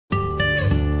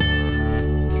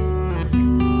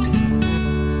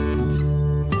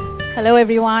Hello,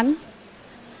 everyone.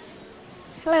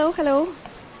 Hello, hello.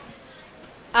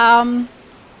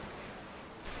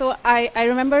 So I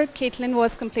remember Caitlin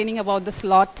was complaining about the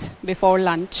slot before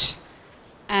lunch,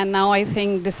 and now I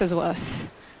think this is worse,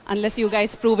 unless you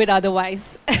guys prove it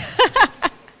otherwise.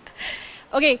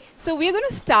 Okay, so we're going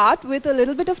to start with a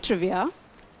little bit of trivia.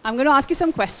 I'm going to ask you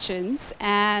some questions,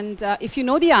 and if you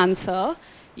know the answer,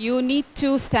 you need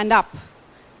to stand up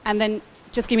and then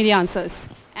just give me the answers.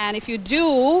 And if you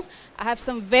do, I have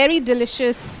some very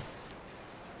delicious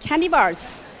candy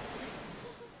bars,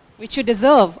 which you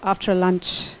deserve after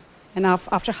lunch and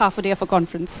after half a day of a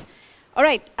conference. All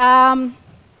right,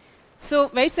 so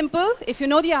very simple. If you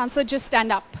know the answer, just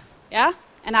stand up, yeah?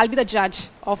 And I'll be the judge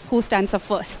of who stands up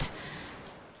first.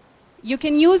 You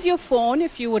can use your phone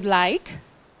if you would like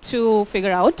to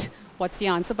figure out what's the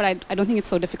answer, but I don't think it's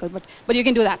so difficult, but you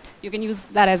can do that. You can use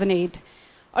that as an aid.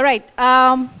 All right,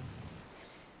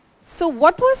 so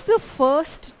what was the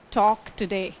first talk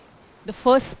today? The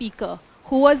first speaker?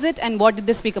 Who was it and what did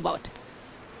they speak about?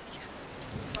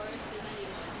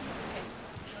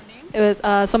 It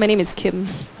was, so my name is Kim.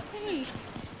 Okay.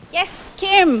 Yes,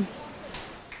 Kim.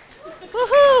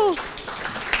 Woohoo!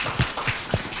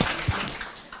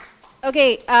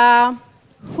 Okay,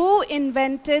 who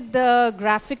invented the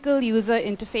graphical user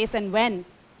interface and when?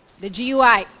 The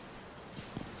GUI.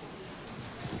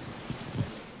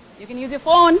 You can use your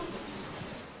phone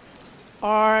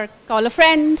or call a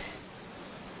friend.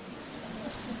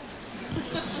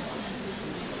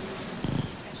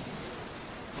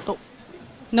 Oh,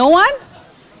 no one?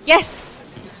 Yes.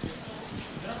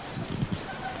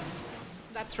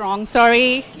 That's wrong,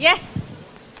 sorry. Yes.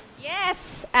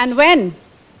 Yes, and when?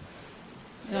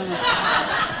 No.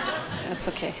 That's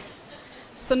okay.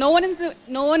 So no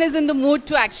one is in the mood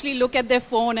to actually look at their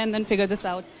phone and then figure this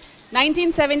out.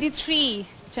 1973.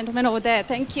 Gentleman over there,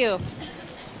 thank you.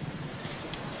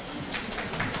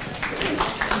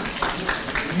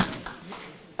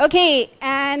 Okay,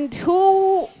 and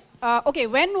okay,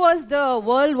 when was the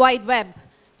World Wide Web,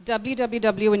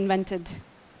 WWW, invented?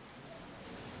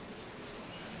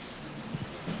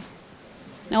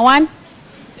 No one?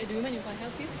 Do you mind if I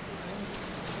help you?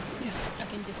 Yes. I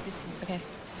can just this one. Okay.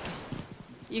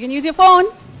 You can use your phone.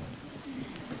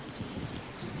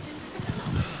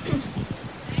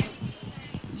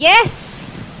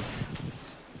 Yes!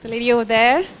 The lady over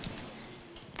there.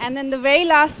 And then the very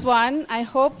last one, I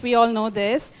hope we all know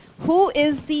this. Who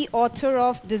is the author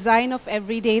of Design of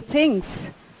Everyday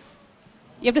Things?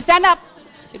 You have to stand up.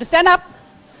 You have to stand up.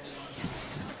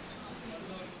 Yes.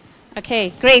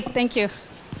 Okay, great, thank you.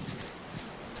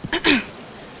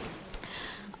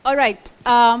 All right,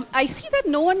 I see that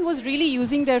no one was really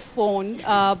using their phone,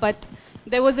 but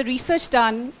there was a research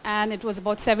done, and it was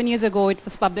about 7 years ago. It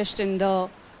was published in the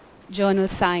journal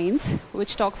Science,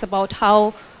 which talks about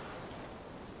how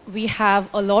we have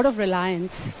a lot of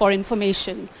reliance for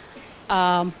information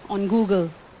on Google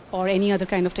or any other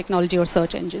kind of technology or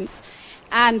search engines.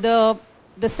 And the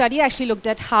study actually looked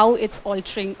at how it's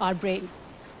altering our brain.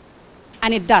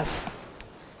 And it does.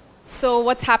 So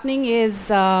what's happening is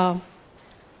our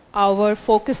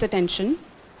focused attention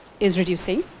is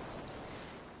reducing.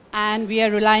 And we are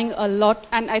relying a lot,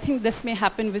 and I think this may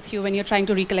happen with you when you're trying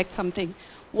to recollect something.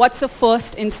 What's the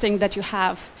first instinct that you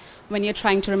have when you're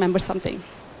trying to remember something?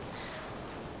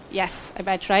 Yes, I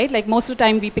bet, right? Like most of the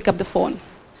time we pick up the phone.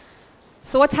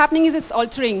 So what's happening is it's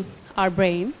altering our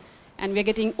brain, and we're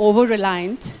getting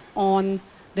over-reliant on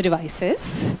the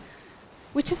devices,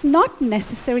 which is not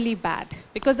necessarily bad,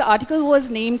 because the article was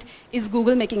named, "Is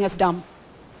Google Making Us Dumb?"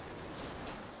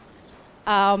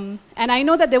 And I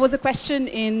know that there was a question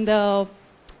in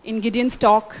Gideon's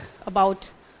talk about,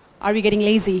 are we getting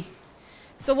lazy?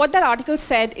 So what that article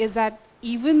said is that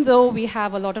even though we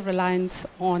have a lot of reliance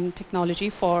on technology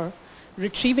for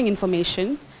retrieving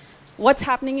information, what's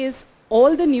happening is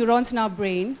all the neurons in our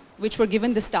brain, which were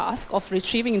given this task of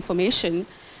retrieving information,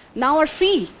 now are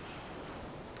free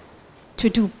to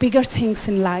do bigger things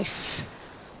in life,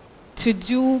 to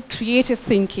do creative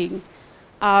thinking,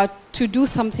 to do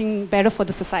something better for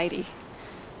the society,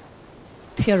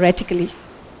 theoretically.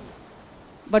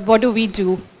 But what do we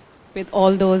do with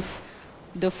all those,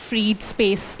 the freed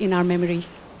space in our memory?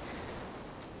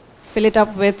 Fill it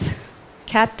up with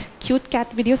cute cat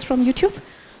videos from YouTube?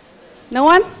 No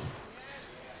one?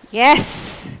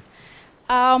 Yes.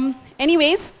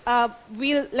 Anyways,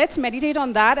 let's meditate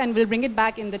on that, and we'll bring it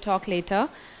back in the talk later,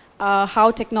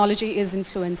 how technology is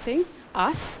influencing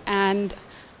us, and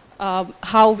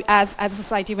how, as a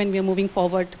society, when we're moving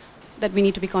forward, that we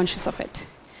need to be conscious of it.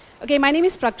 Okay, my name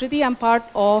is Prakriti. I'm part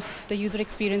of the user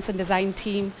experience and design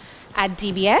team at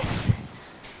DBS.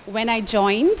 When I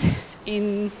joined,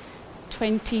 in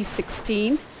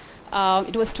 2016.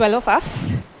 It was 12 of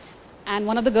us, and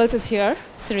one of the girls is here,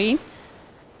 Serene.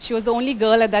 She was the only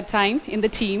girl at that time in the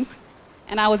team,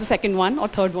 and I was the second one or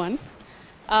third one.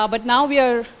 But now we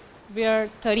are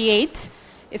 38.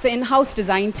 It's an in-house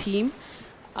design team,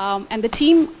 and the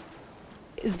team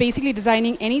is basically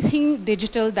designing anything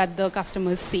digital that the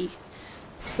customers see.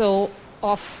 So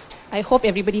I hope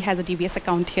everybody has a DBS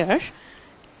account here,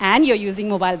 and you're using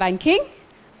mobile banking.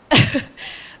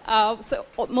 So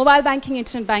mobile banking,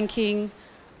 internet banking,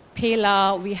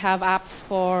 Payla, we have apps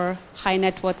for high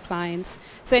net worth clients.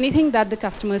 So anything that the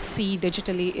customers see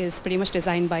digitally is pretty much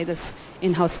designed by this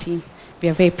in-house team. We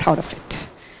are very proud of it.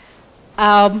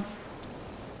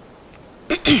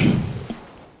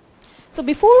 So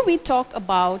before we talk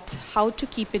about how to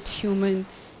keep it human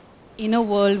in a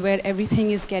world where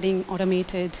everything is getting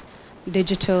automated,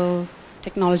 digital,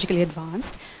 technologically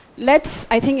advanced,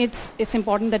 I think it's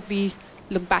important that we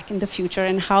look back in the future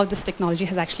and how this technology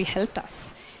has actually helped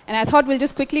us. And I thought we'll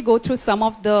just quickly go through some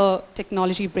of the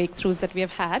technology breakthroughs that we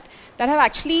have had that have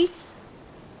actually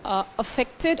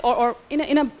affected or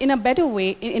in a better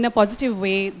way, in a positive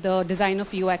way, the design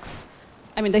of UX,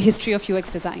 the history of UX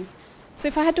design. So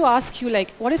if I had to ask you,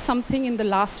 like, what is something in the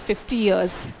last 50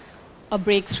 years, a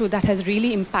breakthrough that has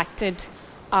really impacted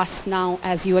us now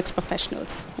as UX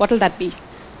professionals? What will that be?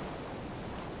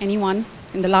 Anyone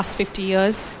in the last 50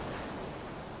 years?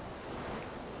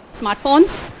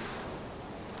 Smartphones?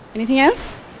 Anything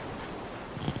else?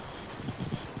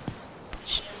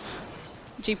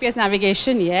 GPS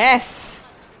navigation, yes.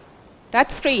 Touch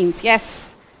screens,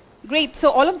 yes. Great, so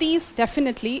all of these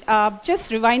definitely,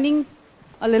 just rewinding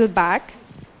a little back,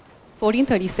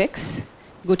 1436,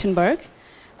 Gutenberg.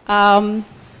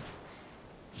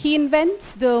 He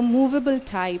invents the movable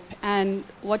type, and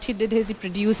what he did is he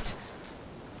produced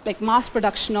like mass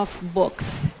production of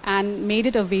books and made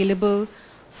it available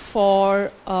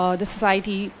for the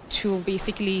society to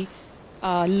basically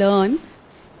learn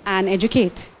and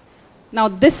educate. Now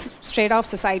this straight off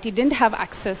society didn't have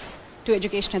access to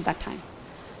education at that time.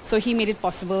 So he made it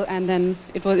possible, and then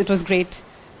it was great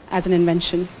as an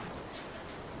invention.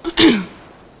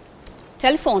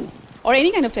 Telephone, or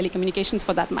any kind of telecommunications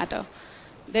for that matter.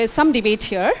 There's some debate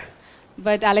here,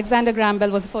 but Alexander Graham Bell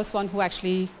was the first one who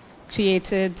actually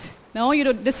created, no, you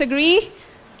don't disagree?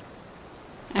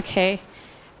 Okay.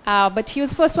 But he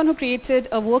was the first one who created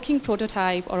a working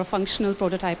prototype or a functional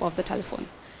prototype of the telephone.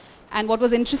 And what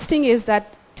was interesting is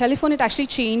that telephone, it actually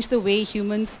changed the way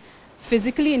humans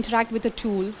physically interact with a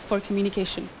tool for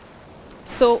communication.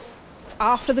 So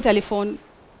after the telephone,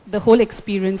 the whole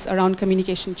experience around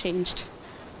communication changed.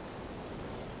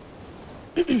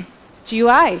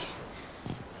 GUI,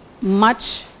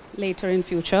 much later in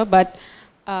future, but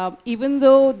even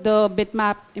though the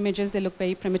bitmap images, they look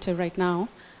very primitive right now,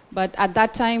 but at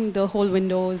that time, the whole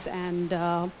Windows and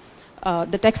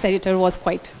the text editor was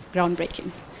quite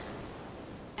groundbreaking.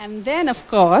 And then, of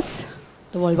course,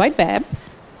 the World Wide Web,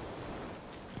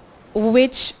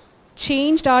 which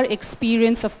changed our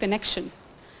experience of connection.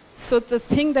 So the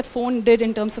thing that phone did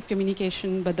in terms of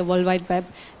communication, but the World Wide Web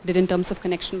did in terms of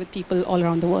connection with people all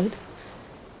around the world.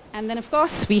 And then, of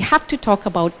course, we have to talk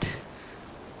about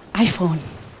iPhone,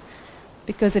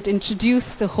 because it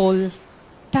introduced the whole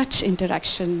touch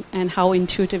interaction and how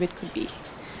intuitive it could be.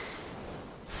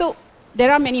 So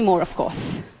there are many more, of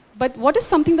course. But what is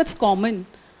something that's common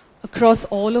across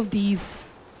all of these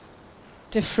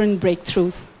different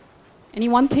breakthroughs? Any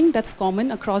one thing that's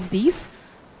common across these?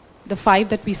 The 5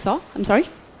 that we saw, I'm sorry?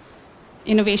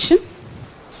 Innovation.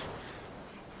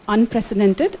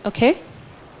 Unprecedented, okay.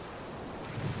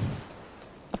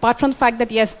 Apart from the fact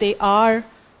that, yes, they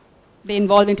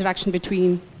involve interaction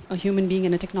between a human being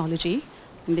and a technology,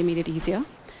 and they made it easier.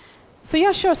 So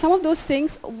yeah, sure, some of those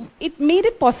things, it made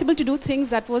it possible to do things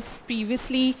that was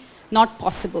previously not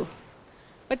possible.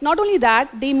 But not only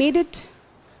that, they made it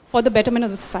for the betterment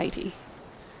of the society.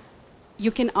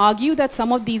 You can argue that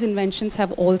some of these inventions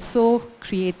have also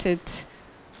created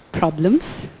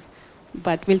problems,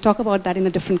 but we'll talk about that in a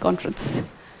different conference.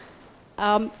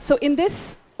 So in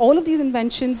this, all of these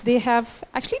inventions, they have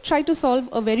actually tried to solve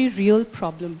a very real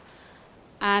problem.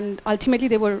 And ultimately,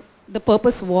 the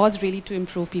purpose was really to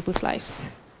improve people's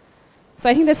lives. So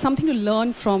I think there's something to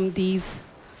learn from these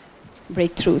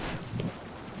breakthroughs.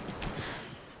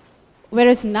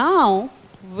 Whereas now,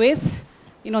 with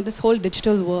this whole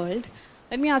digital world,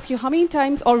 let me ask you, how many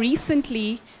times or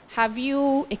recently have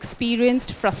you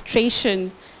experienced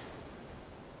frustration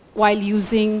while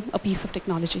using a piece of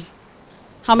technology?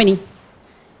 How many?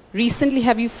 Recently,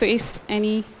 have you faced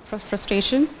any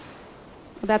frustration?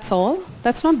 That's all?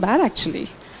 That's not bad, actually.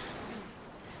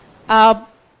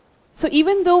 So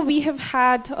even though we have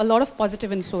had a lot of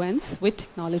positive influence with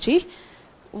technology,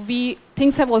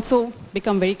 things have also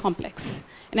become very complex.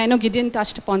 And I know Gideon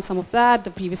touched upon some of that, the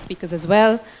previous speakers as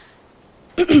well.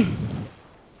 This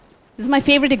is my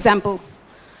favorite example.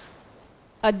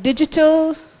 A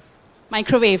digital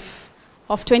microwave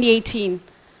of 2018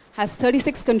 has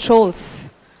 36 controls.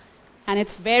 And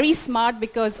it's very smart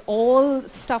because all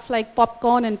stuff like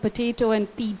popcorn and potato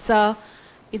and pizza,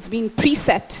 it's been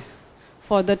preset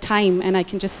for the time, and I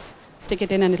can just stick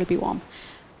it in and it'll be warm.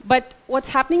 But what's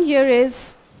happening here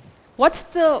is, what's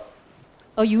a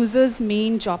user's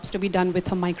main jobs to be done with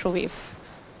a microwave?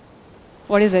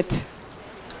 What is it?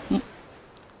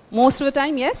 Most of the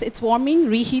time, yes, it's warming,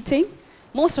 reheating.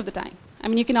 Most of the time. I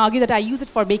mean, you can argue that I use it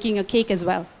for baking a cake as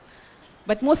well.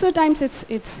 But most of the times,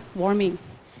 it's warming.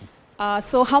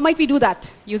 So how might we do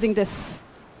that using this?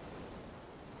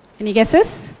 Any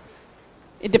guesses?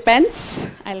 It depends.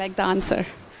 I like the answer.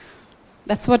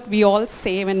 That's what we all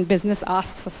say when business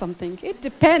asks us something. It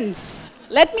depends.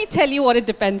 Let me tell you what it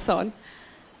depends on.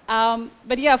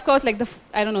 But yeah, of course, like the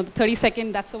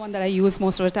 30-second, that's the one that I use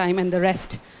most of the time, and the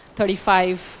rest,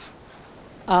 35,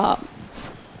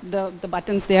 the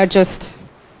buttons, they are just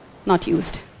not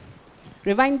used.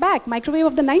 Rewind back, microwave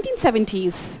of the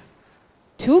 1970s.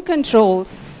 2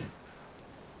 controls.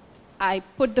 I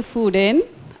put the food in,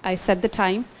 I set the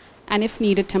time, and if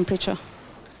needed, temperature.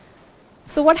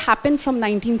 So what happened from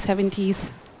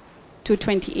 1970s to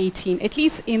 2018? At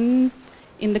least in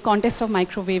the context of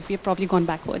microwave, we've probably gone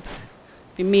backwards.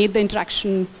 We made the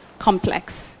interaction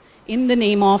complex in the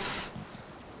name of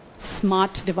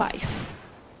smart device.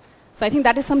 So I think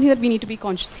that is something that we need to be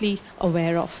consciously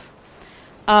aware of.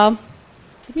 Let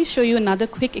me show you another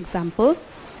quick example.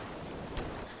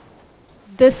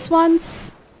 This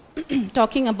one's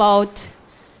talking about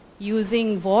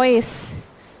using voice.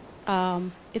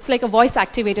 It's like a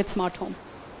voice-activated smart home.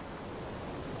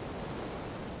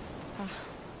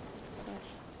 Sorry.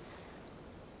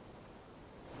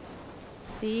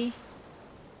 See?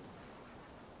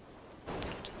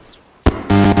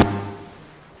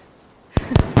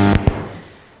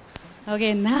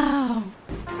 Okay, now.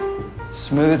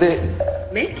 Smoothie.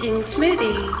 Making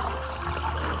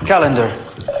smoothie. Calendar.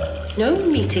 No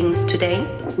meetings today.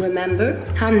 Remember,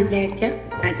 tandläkare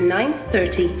at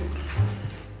 9:30.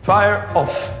 Fire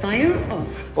off. Fire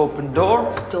off. Open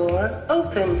door. Door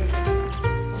open.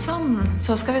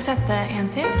 Så ska vi sätta en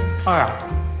till. Ja.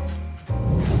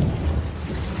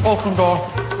 Open door.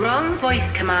 Wrong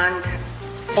voice command.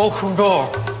 Open door.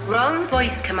 Wrong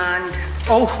voice command.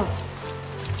 Open.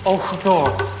 Open door.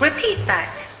 Repeat that.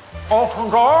 Open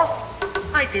door.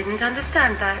 I didn't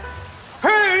understand that.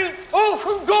 Hey,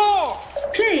 open door.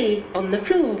 Play on the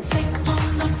floor.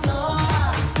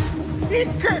 Get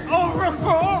over the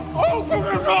door. Open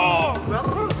the door.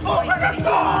 Wrong Open voice the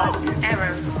door. command.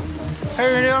 Error.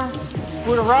 Hey there.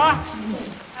 With a rock.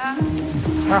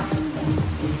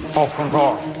 Open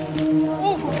door.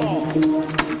 Open door.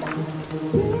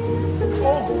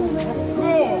 Open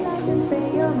door. Open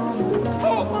door.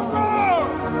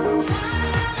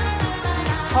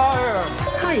 Higher.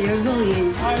 Higher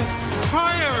volume. Higher.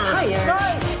 Higher.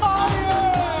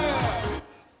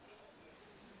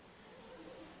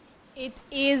 It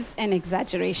is an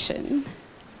exaggeration.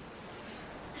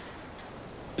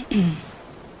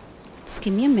 Just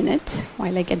give me a minute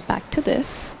while I get back to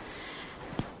this.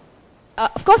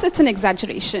 Of course, it's an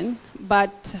exaggeration,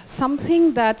 but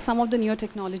something that some of the newer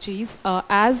technologies,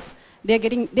 as they're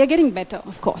getting better,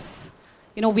 of course.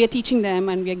 You know, we are teaching them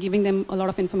and we are giving them a lot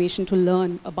of information to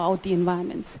learn about the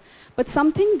environments. But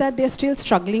something that they're still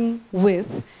struggling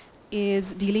with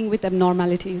is dealing with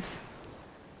abnormalities.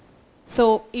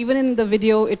 So even in the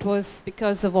video, it was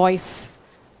because the voice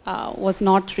was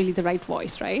not really the right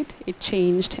voice, right? It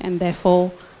changed, and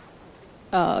therefore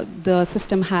the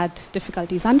system had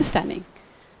difficulties understanding.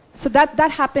 So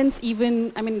that happens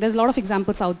even, I mean, there's a lot of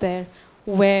examples out there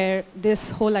where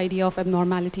this whole idea of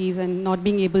abnormalities and not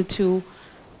being able to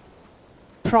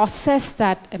process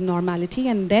that abnormality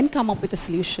and then come up with a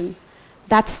solution,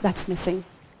 that's missing.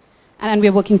 And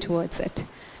we're working towards it.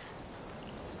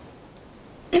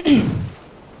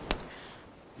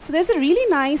 So there's a really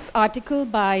nice article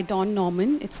by Don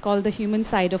Norman. It's called The Human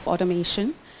Side of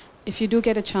Automation. If you do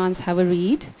get a chance, have a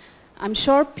read. I'm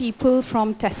sure people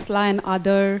from Tesla and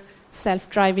other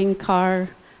self-driving car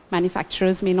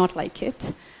manufacturers may not like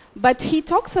it. But he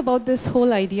talks about this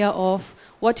whole idea of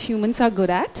what humans are good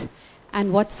at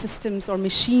and what systems or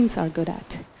machines are good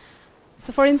at.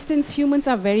 So for instance, humans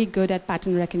are very good at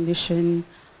pattern recognition,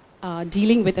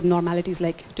 dealing with abnormalities,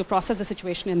 like to process the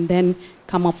situation and then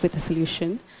come up with a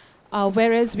solution.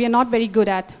 whereas we are not very good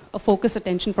at a focused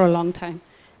attention for a long time.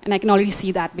 And I can already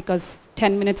see that because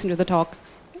 10 minutes into the talk,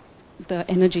 the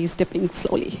energy is dipping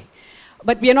slowly.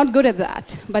 But we are not good at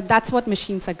that, but that's what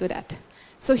machines are good at.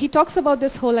 So he talks about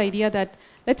this whole idea that,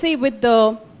 let's say with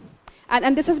the,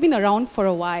 and this has been around for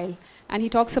a while, and he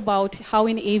talks about how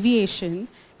in aviation,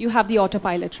 you have the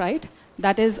autopilot, right?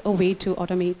 That is a way to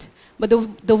automate. But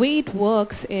the way it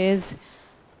works is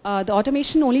the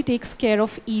automation only takes care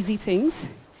of easy things.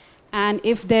 And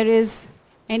if there is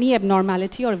any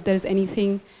abnormality or if there is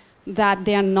anything that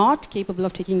they are not capable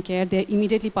of taking care, they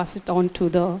immediately pass it on to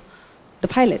the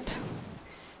pilot.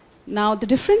 Now, the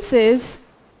difference is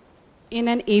in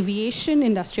an aviation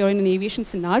industry or in an aviation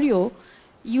scenario,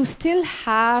 you still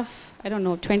have, I don't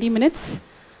know, 20 minutes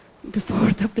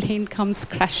before the plane comes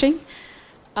crashing.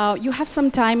 You have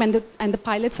some time, and the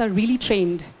pilots are really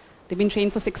trained. They've been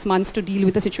trained for 6 months to deal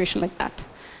with a situation like that.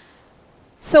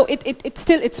 So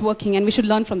it's working, and we should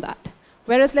learn from that.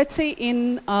 Whereas, let's say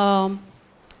in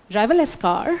driverless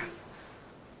car,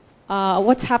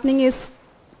 what's happening is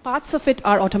parts of it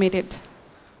are automated.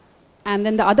 And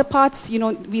then the other parts,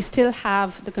 we still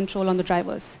have the control on the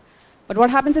drivers. But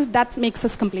what happens is that makes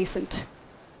us complacent.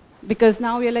 Because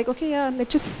now we're like, okay, yeah,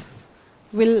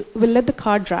 we'll let the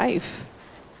car drive.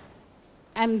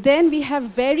 And then we have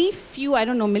very few, I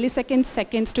don't know, milliseconds,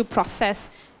 seconds to process,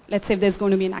 let's say if there's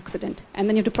going to be an accident. And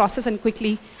then you have to process and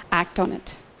quickly act on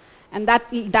it. And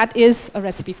that is a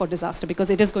recipe for disaster because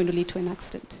it is going to lead to an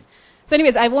accident. So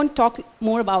anyways, I won't talk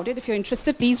more about it. If you're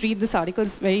interested, please read this article.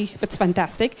 It's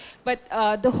fantastic. But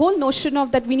the whole notion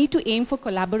of that we need to aim for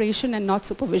collaboration and not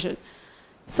supervision.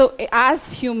 So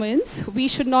as humans, we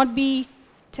should not be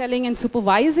telling and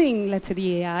supervising, let's say,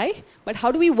 the AI, but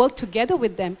how do we work together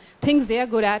with them? Things they are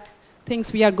good at,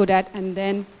 things we are good at, and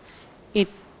then I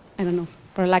don't know,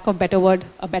 for lack of a better word,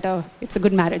 it's a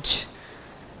good marriage.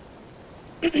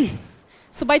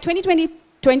 So by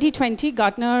 2020,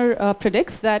 Gartner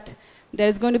predicts that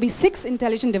there's going to be 6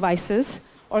 intelligent devices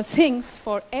or things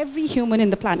for every human in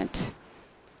the planet.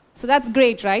 So that's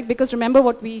great, right? Because remember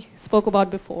what we spoke about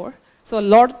before. So a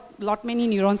lot many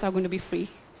neurons are going to be free.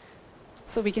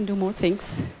 So we can do more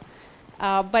things.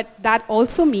 But that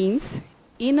also means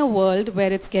in a world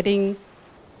where it's getting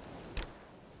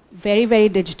very, very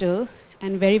digital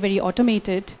and very, very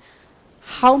automated,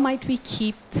 how might we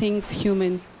keep things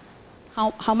human?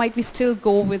 How might we still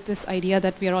go with this idea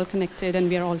that we are all connected and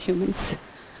we are all humans?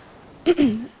 So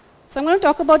I'm going to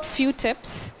talk about few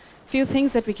tips, few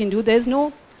things that we can do. There's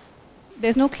no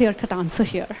clear-cut answer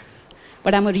here,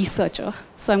 but I'm a researcher,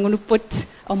 so I'm going to put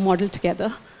a model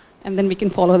together, and then we can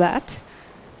follow that.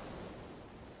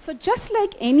 So just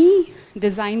like any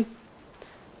design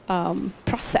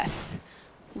process,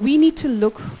 we need to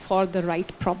look for the right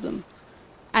problem.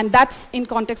 And that's in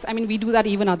context, I mean, we do that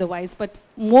even otherwise, but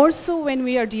more so when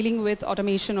we are dealing with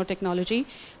automation or technology,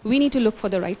 we need to look for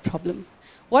the right problem.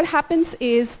 What happens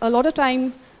is a lot of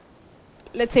time,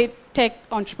 let's say tech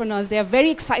entrepreneurs, they are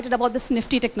very excited about this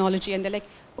nifty technology, and they're like,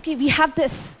 okay, we have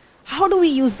this. How do we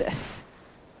use this?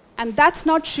 And that's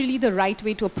not really the right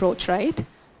way to approach, right?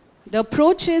 The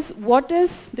approach is, what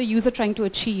is the user trying to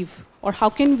achieve? Or how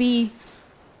can we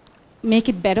make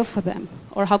it better for them?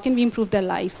 Or how can we improve their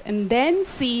lives? And then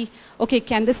see, okay,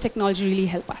 can this technology really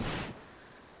help us?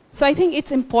 So I think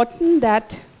it's important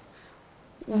that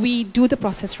we do the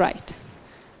process right.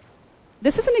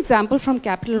 This is an example from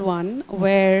Capital One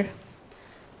where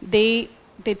they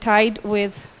tied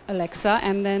with Alexa,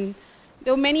 and then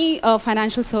there were many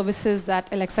financial services that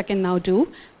Alexa can now do,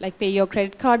 like pay your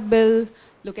credit card bill,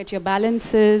 look at your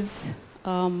balances,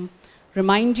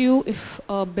 remind you if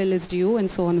a bill is due, and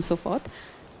so on and so forth.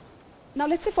 Now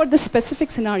let's say for this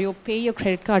specific scenario, pay your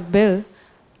credit card bill,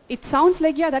 it sounds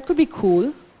like, yeah, that could be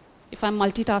cool if I'm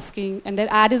multitasking, and their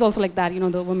ad is also like that,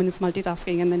 the woman is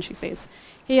multitasking, and then she says,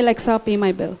 hey Alexa, pay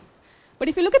my bill. But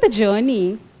if you look at the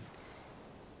journey,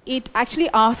 it actually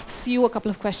asks you a couple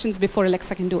of questions before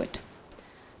Alexa can do it.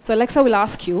 So Alexa will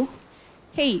ask you,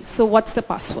 hey, so what's the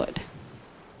password?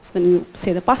 So then you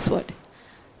say the password.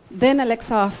 Then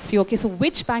Alexa asks you, okay, so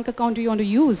which bank account do you want to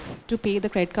use to pay the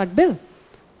credit card bill?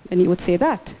 Then you would say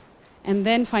that. And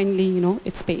then finally,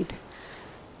 it's paid.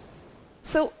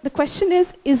 So the question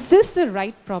is this the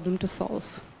right problem to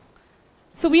solve?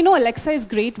 So we know Alexa is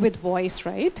great with voice,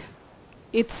 right?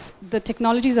 The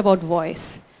technology is about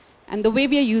voice. And the way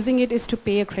we are using it is to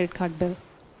pay a credit card bill.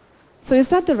 So is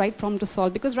that the right problem to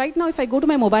solve? Because right now, if I go to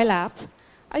my mobile app,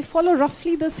 I follow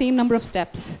roughly the same number of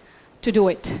steps to do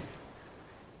it.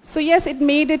 So yes, it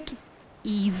made it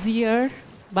easier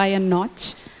by a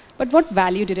notch, but what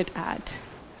value did it add?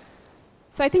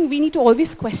 So I think we need to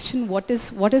always question what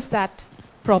is that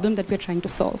problem that we're trying to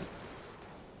solve.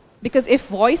 Because if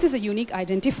voice is a unique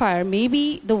identifier,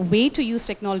 maybe the way to use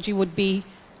technology would be,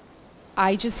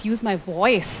 I just use my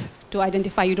voice to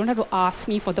identify. You don't have to ask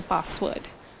me for the password.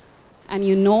 And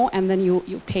you know, and then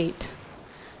you pay it.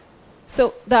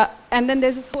 So and then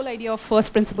there's this whole idea of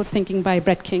first principles thinking by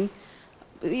Brett King.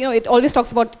 You know, it always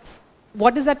talks about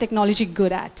what is that technology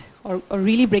good at, or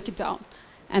really break it down,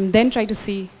 and then try to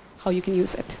see how you can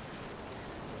use it.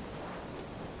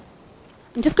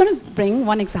 I'm just going to bring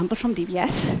one example from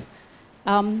DBS.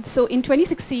 So in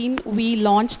 2016, we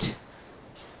launched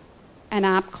an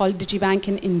app called DigiBank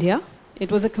in India.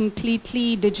 It was a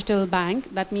completely digital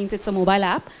bank. That means it's a mobile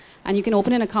app, and you can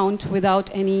open an account without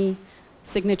any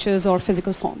signatures or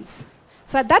physical forms.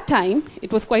 So at that time,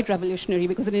 it was quite revolutionary,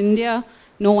 because in India,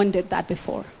 no one did that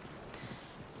before.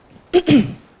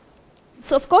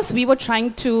 So of course, we were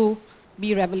trying to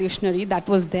be revolutionary. That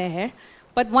was there.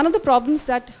 But one of the problems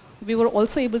that we were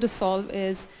also able to solve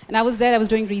is, and I was there, I was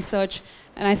doing research,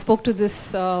 and I spoke to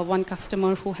this one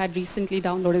customer who had recently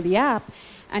downloaded the app,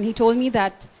 and he told me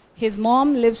that his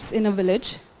mom lives in a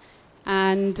village,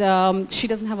 and she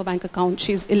doesn't have a bank account.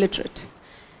 She's illiterate.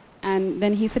 And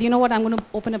then he said, you know what, I'm going to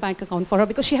open a bank account for her,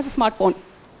 because she has a smartphone.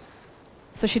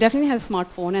 So she definitely has a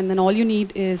smartphone, and then all you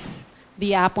need is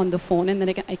the app on the phone, and then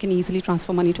I can easily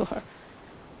transfer money to her.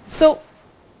 So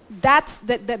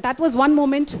that was one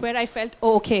moment where I felt,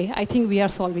 oh, okay, I think we are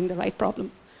solving the right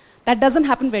problem. That doesn't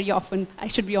happen very often, I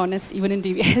should be honest, even in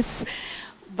DBS.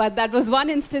 But that was one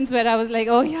instance where I was like,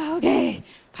 oh yeah, okay,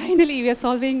 finally we are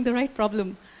solving the right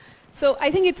problem. So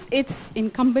I think it's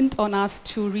incumbent on us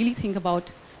to really think about,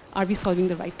 are we solving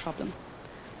the right problem?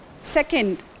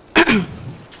 Second,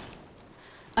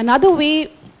 another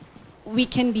way we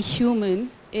can be human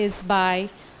is by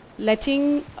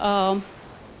letting, so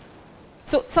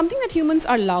something that humans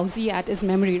are lousy at is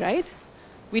memory, right?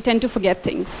 We tend to forget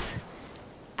things.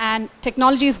 And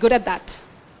technology is good at that,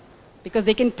 because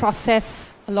they can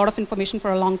process a lot of information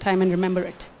for a long time and remember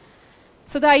it.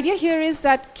 So the idea here is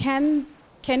that can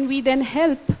we then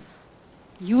help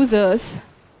users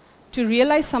to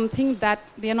realize something that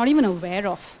they are not even aware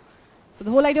of? So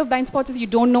the whole idea of blind spots is you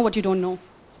don't know what you don't know.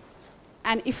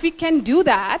 And if we can do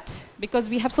that, because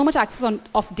we have so much access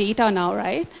of data now,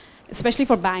 right? Especially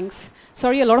for banks.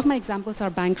 Sorry, a lot of my examples are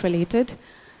bank related,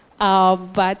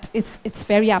 but it's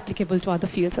very applicable to other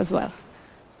fields as well.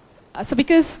 So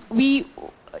because we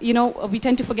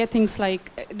tend to forget things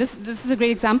like, this is a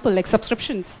great example, like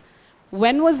subscriptions.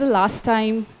 When was the last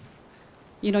time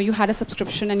you had a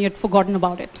subscription and you had forgotten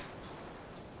about it?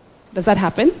 Does that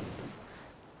happen?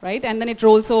 Right? And then it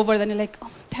rolls over, then you're like,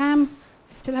 oh, damn,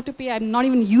 I still have to pay. I'm not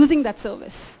even using that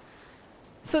service.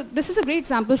 So this is a great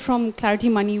example from Clarity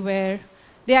Money, where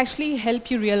they actually help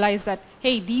you realize that,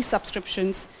 hey, these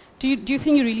subscriptions, do you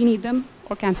think you really need them,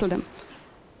 or cancel them?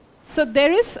 So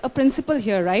there is a principle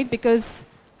here, right? Because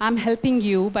I'm helping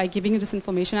you by giving you this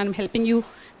information, and I'm helping you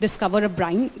discover a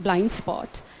blind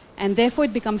spot, and therefore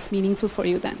it becomes meaningful for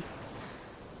you then.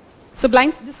 So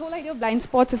this whole idea of blind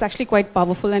spots is actually quite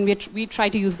powerful, and we try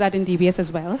to use that in DBS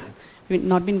as well. We've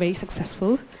not been very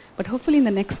successful, but hopefully in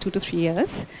the next 2 to 3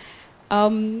 years.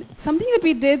 Something that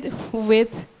we did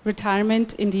with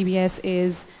retirement in DBS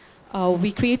is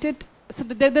we created, so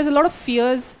there's a lot of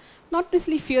fears, not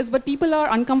necessarily fears, but people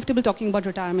are uncomfortable talking about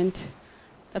retirement.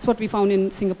 That's what we found in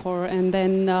Singapore. And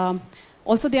then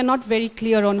also they're not very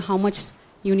clear on how much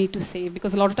you need to save,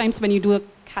 because a lot of times when you do a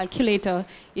calculator,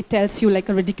 it tells you like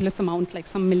a ridiculous amount, like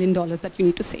some $1 million that you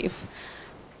need to save.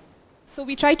 So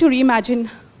we tried to reimagine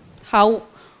how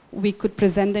we could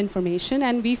present the information,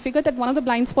 and we figured that one of the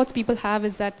blind spots people have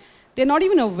is that they're not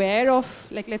even aware of,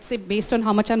 like, let's say, based on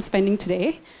how much I'm spending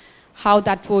today, how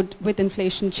that would, with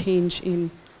inflation, change in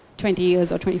 20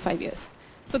 years or 25 years.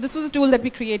 So this was a tool that we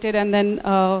created, and then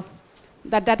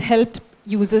that helped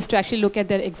users to actually look at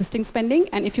their existing spending,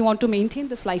 and if you want to maintain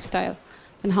this lifestyle,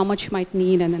 then how much you might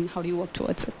need, and then how do you work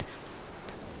towards it.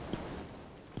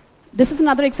 This is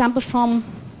another example from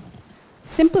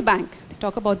Simple Bank.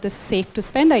 Talk about this safe to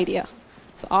spend idea.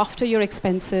 So after your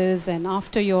expenses and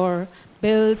after your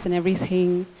bills and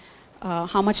everything,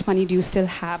 how much money do you still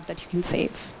have that you can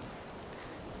save?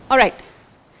 All right.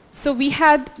 So we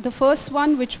had the first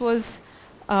one, which was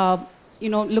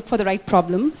look for the right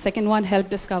problem. Second one, help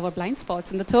discover blind spots.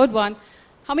 And the third one,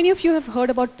 how many of you have heard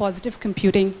about positive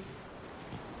computing?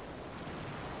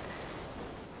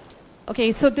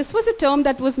 Okay, so this was a term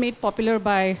that was made popular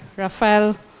by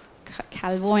Raphael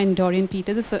Calvo and Dorian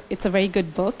Peters. It's a very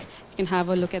good book. You can have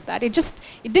a look at that. It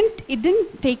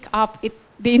didn't take up.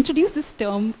 They introduced this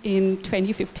term in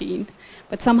 2015,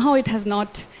 but somehow it has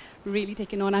not really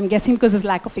taken on. I'm guessing because there's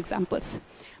lack of examples.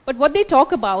 But what they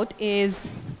talk about is,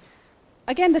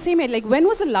 again, the same way, like when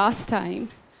was the last time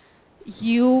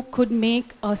you could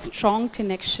make a strong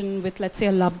connection with, let's say,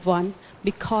 a loved one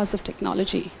because of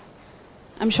technology?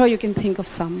 I'm sure you can think of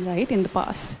some, right, in the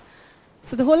past.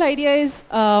 So the whole idea is,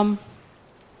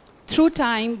 through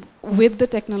time, with the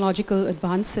technological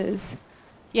advances,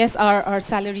 yes, our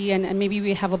salary and maybe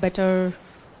we have a better,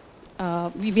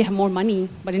 we have more money,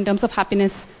 but in terms of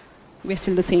happiness, we're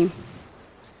still the same.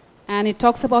 And it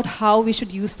talks about how we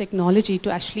should use technology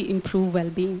to actually improve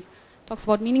well-being. Talks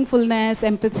about meaningfulness,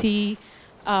 empathy,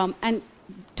 and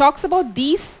talks about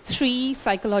these 3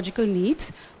 psychological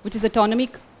needs, which is autonomy,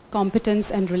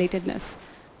 competence, and relatedness.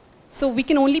 So we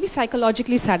can only be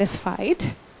psychologically satisfied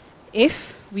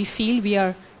if we feel we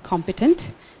are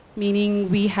competent, meaning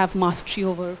we have mastery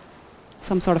over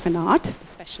some sort of an art, the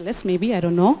specialist maybe, I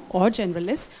don't know, or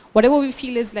generalist. Whatever we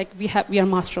feel is like we are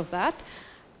master of that.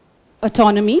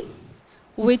 Autonomy,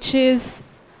 which is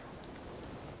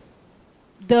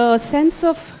the sense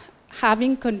of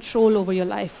having control over your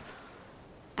life.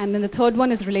 And then the third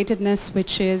one is relatedness,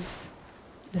 which is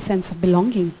the sense of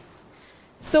belonging.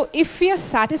 So if we are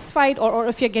satisfied or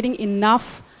if you're getting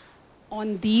enough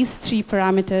on these 3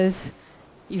 parameters,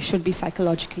 you should be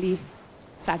psychologically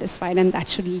satisfied, and that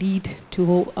should lead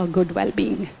to a good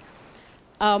well-being.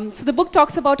 So the book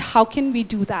talks about how can we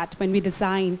do that when we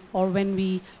design or when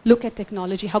we look at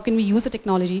technology. How can we use the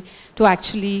technology to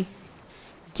actually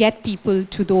get people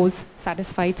to those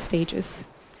satisfied stages?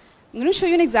 I'm going to show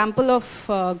you an example of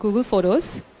Google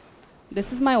Photos.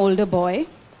 This is my older boy,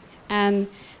 and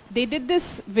they did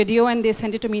this video and they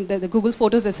sent it to me, the Google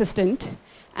Photos assistant,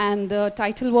 and the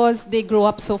title was, "They Grow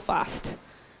Up So Fast."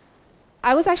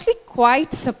 I was actually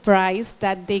quite surprised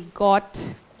that they got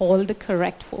all the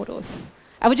correct photos.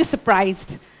 I was just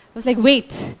surprised. I was like,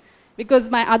 wait, because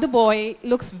my other boy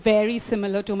looks very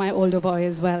similar to my older boy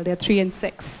as well. They're 3 and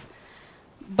 6.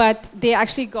 But they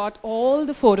actually got all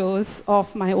the photos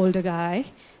of my older guy,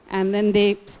 and then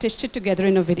they stitched it together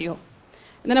in a video.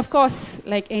 And then, of course,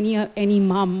 like any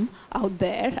mom out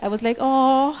there, I was like,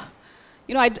 oh,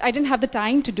 you know, I didn't have the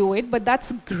time to do it, but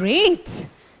that's great.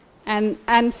 And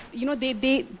you know,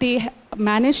 they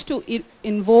managed to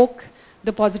invoke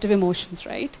the positive emotions,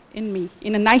 right, in me,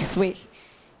 in a nice way.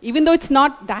 Even though it's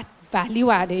not that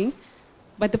value-adding,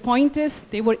 but the point is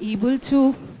they were able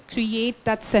to create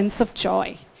that sense of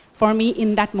joy for me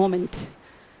in that moment.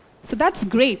 So that's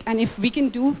great. And if we can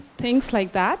do things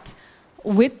like that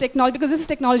with technology, because this is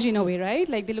technology in a way, right?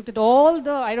 Like they looked at all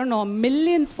the, I don't know,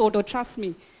 millions photos, trust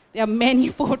me. There are many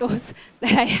photos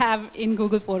that I have in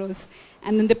Google Photos.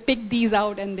 And then they picked these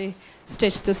out and they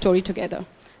stitched the story together.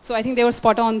 So I think they were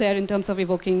spot on there in terms of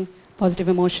evoking positive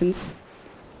emotions.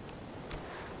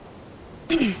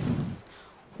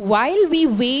 While we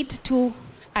wait to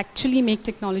actually make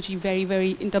technology very,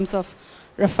 very, in terms of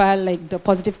Rafael, like the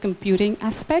positive computing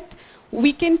aspect,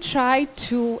 we can try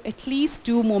to at least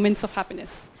do moments of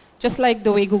happiness, just like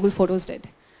the way Google Photos did.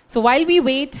 So while we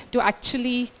wait to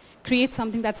actually create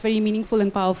something that's very meaningful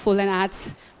and powerful and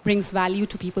brings value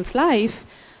to people's life,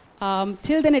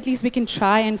 till then at least we can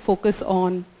try and focus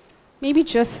on maybe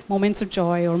just moments of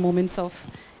joy or moments of,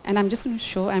 and I'm just going to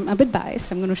show, I'm a bit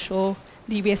biased, I'm going to show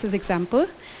DBS's example.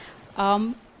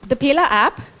 The Pela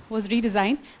app was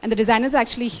redesigned, and the designer's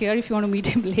actually here if you want to meet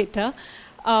him later.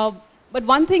 But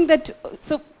one thing that,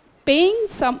 so paying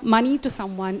some money to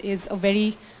someone is a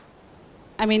very,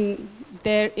 I mean,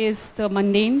 there is the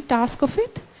mundane task of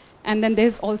it, and then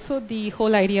there's also the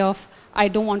whole idea of, I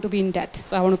don't want to be in debt,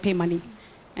 so I want to pay money.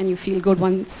 And you feel good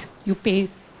once you pay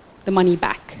the money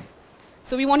back.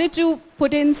 So we wanted to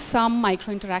put in some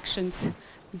micro interactions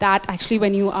that actually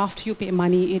after you pay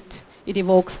money, it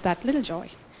evokes that little joy.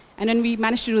 And then we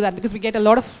managed to do that because we get a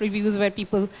lot of reviews where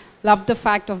people love the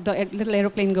fact of the little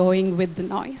aeroplane going with the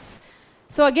noise.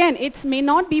 So again, it may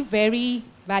not be very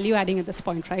value-adding at this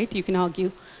point, right? You can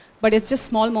argue. But it's just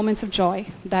small moments of joy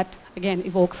that, again,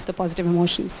 evokes the positive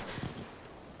emotions.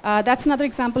 That's another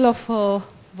example of a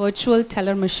virtual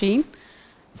teller machine.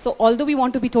 So although we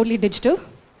want to be totally digital,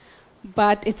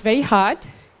 but it's very hard,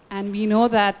 and we know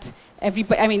that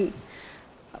everybody, I mean,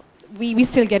 we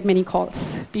still get many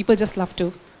calls. People just love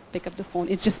to pick up the phone.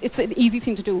 It's an easy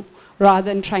thing to do rather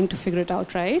than trying to figure it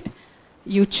out, right?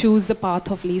 You choose the path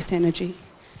of least energy.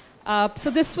 So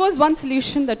this was one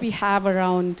solution that we have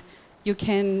around.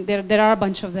 There are a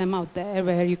bunch of them out there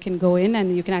where you can go in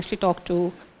and you can actually talk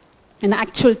to an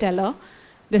actual teller.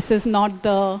 This is not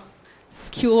the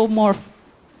skewmorphed,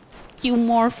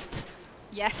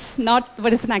 yes,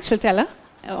 but it's an actual teller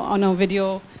on a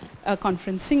video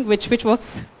conferencing, which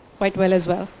works quite well as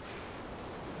well.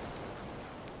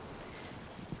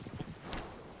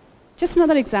 just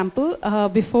another example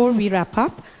before we wrap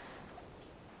up.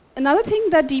 Another thing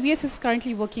that DBS is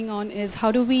currently working on is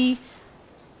how do we,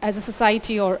 as a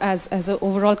society or as an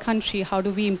overall country, how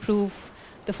do we improve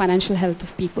the financial health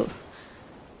of people?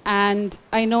 And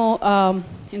I know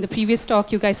in the previous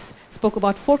talk you guys spoke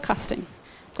about forecasting,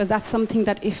 because that's something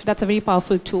that that's a very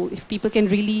powerful tool. If people can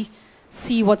really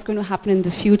see what's going to happen in the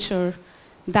future,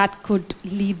 that could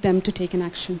lead them to take an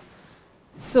action.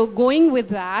 So going with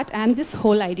that and this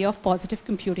whole idea of positive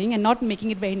computing and not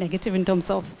making it very negative in terms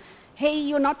of, hey,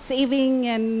 you're not saving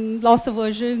and loss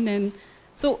aversion, and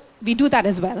so we do that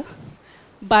as well.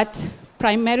 But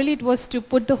primarily it was to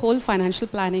put the whole financial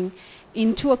planning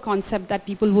into a concept that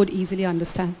people would easily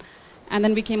understand. And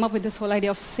then we came up with this whole idea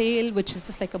of SAIL, which is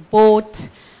just like a boat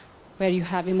where you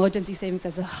have emergency savings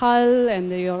as a hull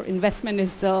and your investment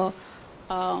is the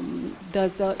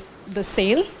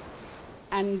sail.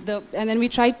 And then we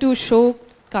tried to show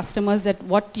customers that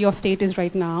what your state is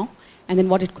right now and then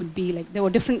what it could be. Like there were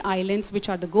different islands, which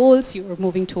are the goals, you were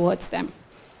moving towards them.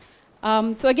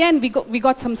 So again, we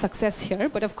got some success here,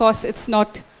 but of course it's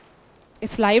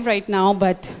live right now,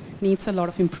 but needs a lot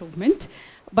of improvement.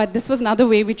 But this was another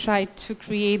way we tried to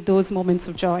create those moments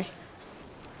of joy.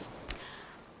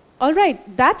 All right,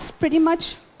 that's pretty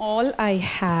much all I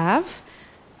have.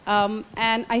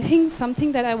 And I think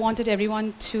something that I wanted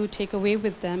everyone to take away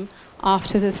with them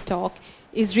after this talk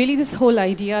is really this whole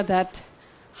idea that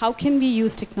how can we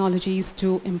use technologies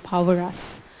to empower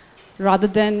us rather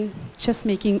than just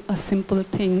making a simple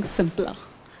thing simpler.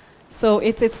 So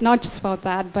it's not just about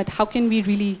that, but how can we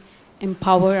really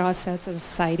empower ourselves as a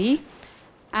society?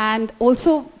 And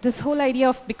also this whole idea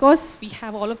of, because we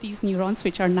have all of these neurons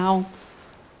which are now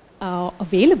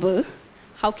available,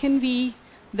 how can we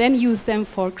then use them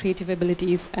for creative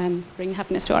abilities and bring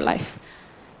happiness to our life?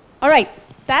 All right,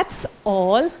 that's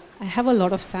all. I have a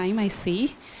lot of time, I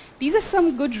see. These are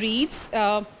some good reads,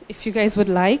 if you guys would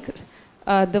like.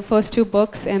 The first two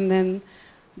books and then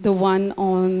the one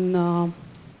on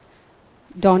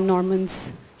Don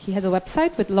Norman's, he has a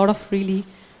website with a lot of really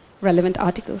relevant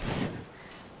articles.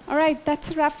 All right,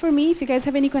 that's a wrap for me. If you guys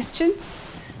have any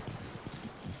questions.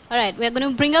 All right, we're going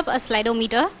to bring up a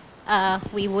Slido-meter.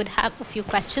 We would have a few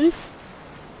questions.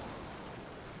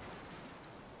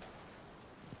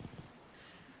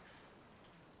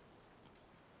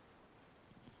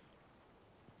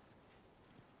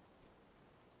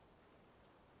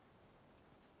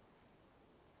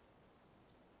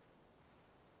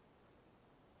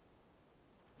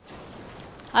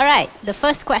 All right, the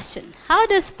first question. How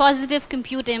does positive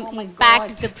computing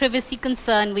impact the privacy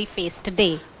concern we face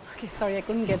today? Okay, sorry, I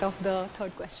couldn't get off the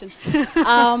third question.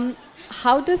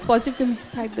 How does positive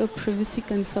impact the privacy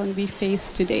concern we face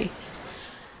today?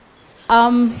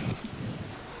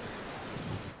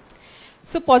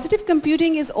 So positive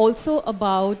computing is also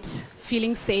about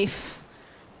feeling safe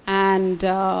and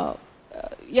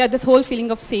yeah, this whole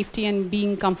feeling of safety and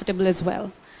being comfortable as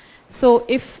well. So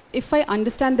if I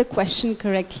understand the question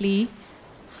correctly,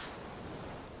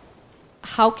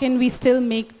 how can we still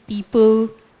make people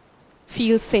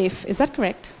feel safe? Is that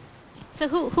correct? So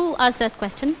who asked that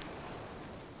question?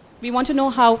 We want to know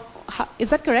how, is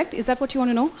that correct? Is that what you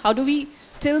want to know? How do we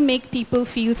still make people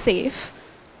feel safe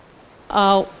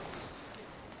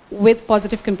with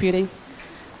positive computing?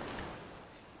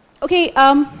 Okay,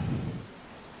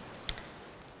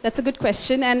 that's a good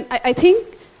question, and I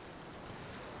think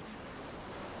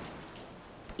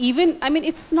I mean,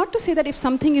 it's not to say that if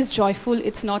something is joyful,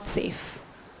 it's not safe.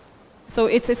 So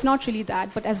it's not really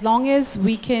that, but as long as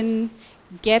we can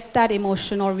get that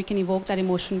emotion or we can evoke that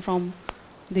emotion from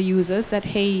the users that,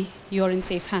 hey, you're in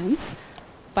safe hands,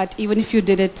 but even if you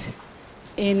did it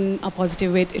in a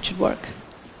positive way, it should work.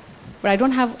 But I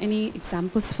don't have any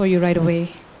examples for you right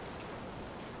away.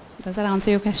 Does that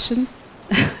answer your question?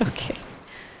 Okay.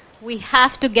 We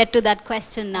have to get to that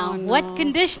question now. Oh, no. What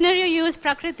conditioner you use,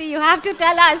 Prakriti? You have to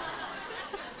tell us.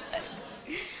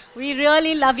 We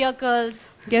really love your curls.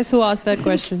 Guess who asked that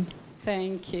question?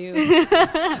 Thank you.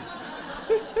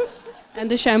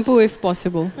 And the shampoo, if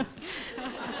possible.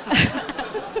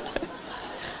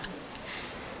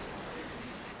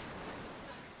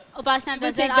 Upasana,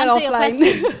 does take that that answer your offline.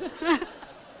 question?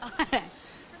 All right.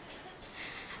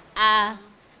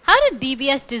 How did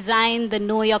DBS design the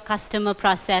Know Your Customer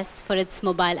process for its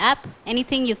mobile app?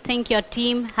 Anything you think your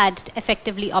team had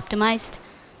effectively optimized?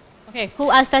 Okay.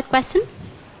 Who asked that question?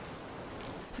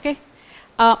 It's okay.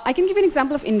 I can give you an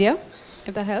example of India,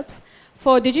 if that helps.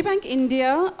 For Digibank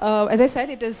India, as I said,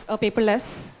 it is a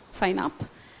paperless sign-up.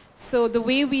 So the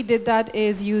way we did that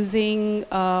is using,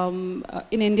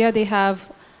 in India they have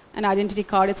an identity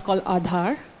card, it's called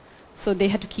Aadhaar. So they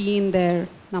had to key in their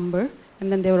number,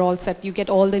 and then they were all set. You get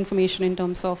all the information in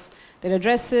terms of their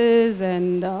addresses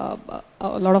and a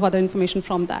lot of other information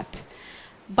from that.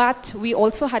 But we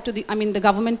also had to, the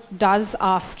government does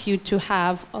ask you to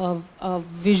have a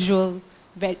visual,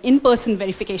 in-person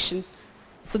verification.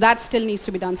 So that still needs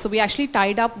to be done. So we actually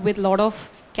tied up with a lot of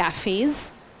cafes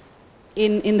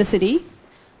in the city.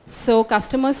 So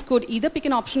customers could either pick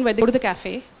an option where they go to the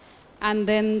cafe, and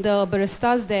then the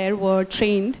baristas there were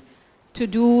trained to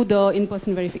do the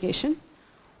in-person verification,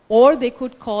 or they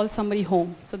could call somebody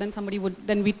home. So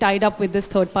then we tied up with this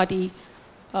third-party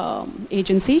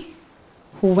agency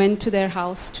who went to their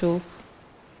house to,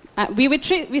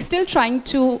 we're still trying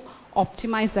to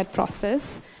optimize that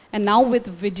process. And now with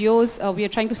videos, we are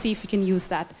trying to see if we can use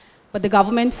that. But the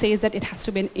government says that it has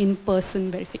to be an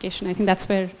in-person verification. I think that's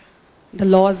where the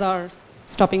laws are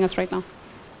stopping us right now.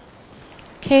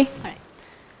 Okay. All right.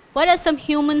 What are some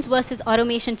humans versus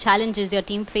automation challenges your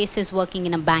team faces working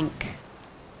in a bank?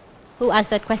 Who asked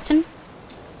that question?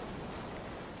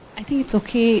 I think it's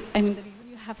okay. The reason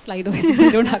you have Slido is you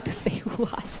don't have to say who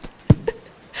asked.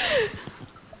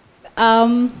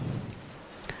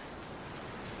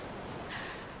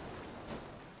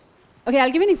 Okay,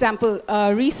 I'll give you an example.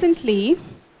 Recently,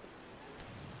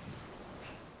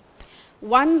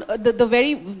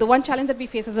 the one challenge that we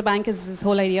face as a bank is this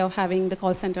whole idea of having the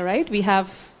call center, right? We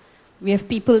have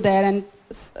people there, and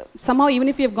somehow even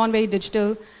if we have gone very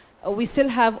digital, we still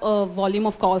have a volume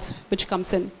of calls which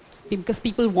comes in because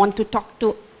people want to talk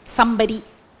to somebody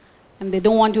and they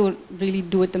don't want to really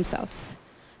do it themselves.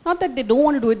 Not that they don't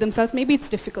want to do it themselves, maybe it's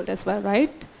difficult as well,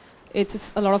 right?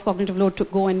 It's a lot of cognitive load to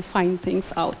go and find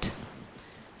things out.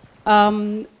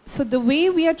 So the way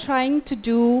we are trying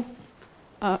to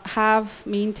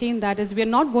maintain that is we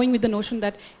are not going with the notion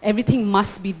that everything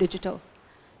must be digital.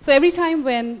 So every time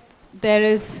when there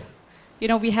is,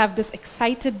 we have this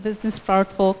excited business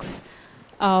product folks,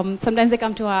 sometimes they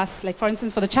come to us, like for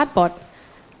instance for the chatbot.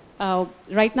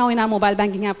 Right now in our mobile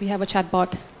banking app we have a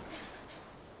chatbot.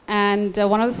 And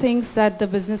one of the things that the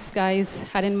business guys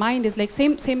had in mind is like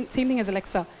same thing as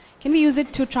Alexa. Can we use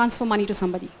it to transfer money to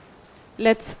somebody?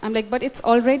 I'm like, but it's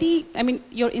already,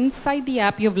 you're inside the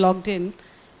app, you've logged in,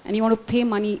 and you want to pay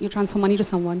money, you transfer money to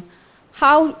someone.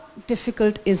 How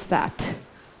difficult is that?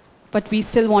 But we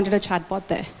still wanted a chatbot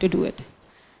there to do it.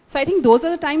 So I think those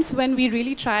are the times when we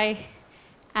really try,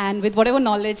 and with whatever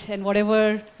knowledge and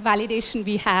whatever validation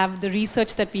we have, the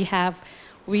research that we have,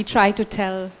 we try to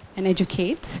tell and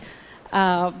educate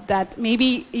that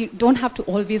maybe you don't have to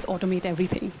always automate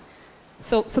everything.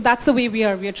 So that's the way we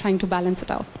are trying to balance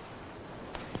it out.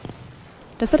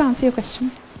 Does that answer your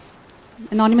question?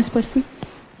 Anonymous person?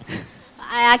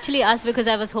 I actually asked because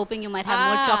I was hoping you might have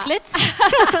more chocolates.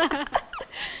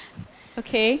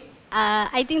 Okay.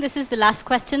 I think this is the last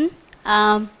question.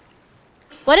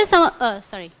 What is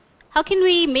how can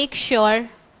we make sure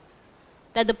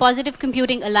that the positive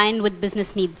computing align with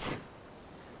business needs?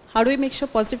 How do we make sure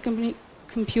positive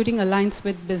computing aligns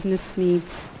with business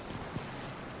needs?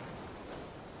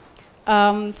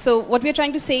 So what we're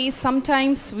trying to say is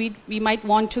sometimes we might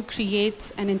want to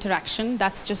create an interaction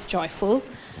that's just joyful,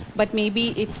 but maybe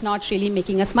it's not really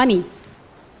making us money,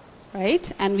 right?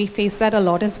 And we face that a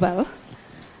lot as well.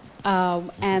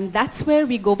 And that's where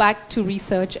we go back to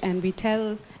research and we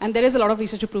tell, and there is a lot of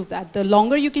research to prove that. The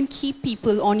longer you can keep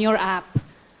people on your app,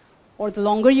 or the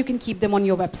longer you can keep them on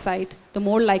your website, the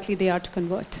more likely they are to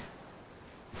convert.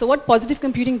 So what positive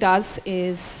computing does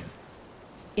is,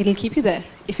 it'll keep you there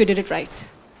if you did it right.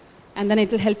 And then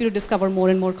it'll help you to discover more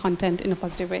and more content in a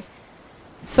positive way.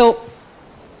 So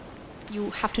you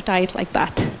have to tie it like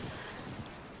that.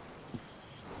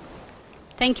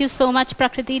 Thank you so much,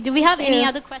 Prakriti. Do we have any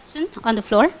other question on the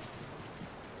floor?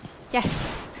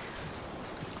 Yes.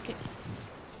 Okay.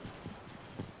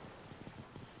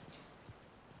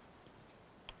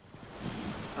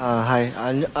 Hi.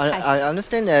 I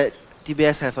understand that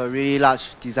DBS have a really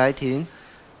large design team.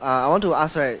 I want to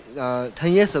ask,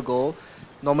 10 years ago,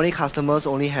 normally customers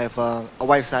only have a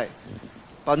website.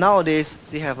 But nowadays,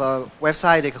 they have a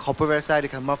website, they have a corporate website, they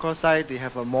have a macro site, they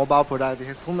have a mobile product, they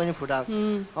have so many products.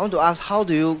 I want to ask, how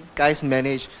do you guys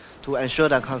manage to ensure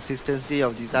the consistency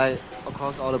of design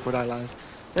across all the product lines?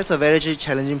 That's a very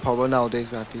challenging problem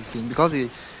nowadays we are facing, because the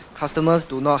customers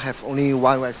do not have only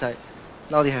one website.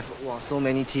 Now they have so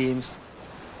many teams,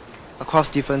 across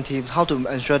different teams. How to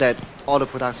ensure that all the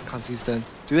products are consistent?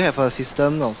 Do you have a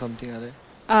system or something like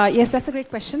that? Yes, that's a great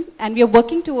question. And we are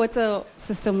working towards a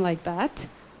system like that.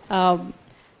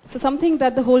 So something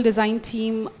that the whole design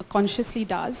team consciously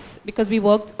does, because we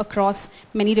work across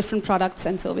many different products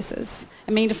and services,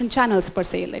 and many different channels per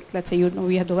se. Like, let's say,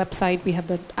 we have the website, we have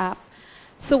the app.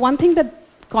 So one thing that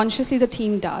consciously the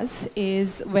team does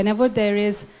is whenever there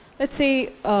is, let's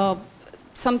say,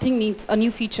 something needs, a new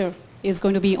feature is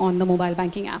going to be on the mobile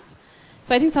banking app.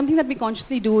 So I think something that we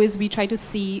consciously do is we try to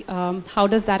see how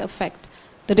does that affect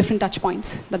the different touch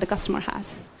points that the customer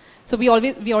has. So we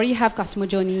already have customer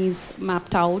journeys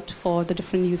mapped out for the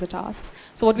different user tasks.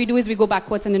 So what we do is we go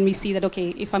backwards and then we see that, okay,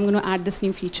 if I'm going to add this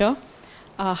new feature,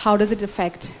 how does it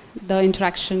affect the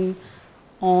interaction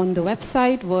on the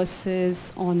website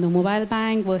versus on the mobile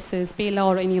bank versus Payla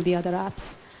or any of the other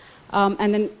apps.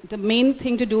 And then the main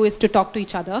thing to do is to talk to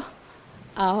each other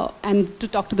and to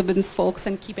talk to the business folks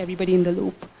and keep everybody in the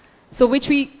loop. So which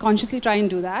we consciously try and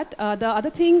do that. The other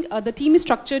thing, the team is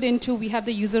structured into, we have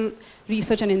the user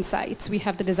research and insights. We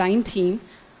have the design team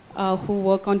who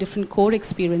work on different core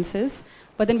experiences.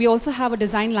 But then we also have a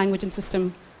design language and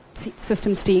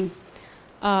systems team.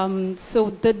 So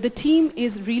the team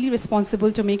is really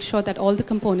responsible to make sure that all the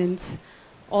components,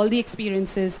 all the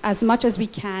experiences, as much as we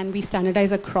can, we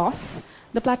standardize across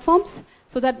the platforms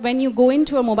so that when you go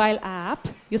into a mobile app,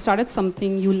 you started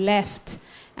something, you left,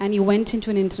 and you went into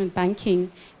an internet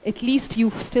banking, at least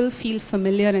you still feel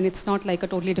familiar and it's not like a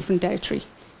totally different territory.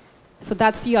 So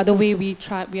that's the other way we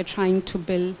are trying to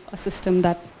build a system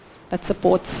that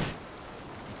supports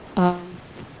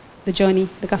the journey,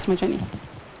 the customer journey.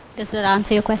 Does that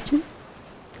answer your question?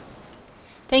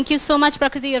 Thank you so much,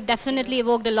 Prakriti. You have definitely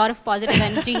evoked a lot of positive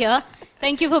energy here.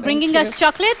 Thank you for bringing us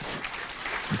chocolates.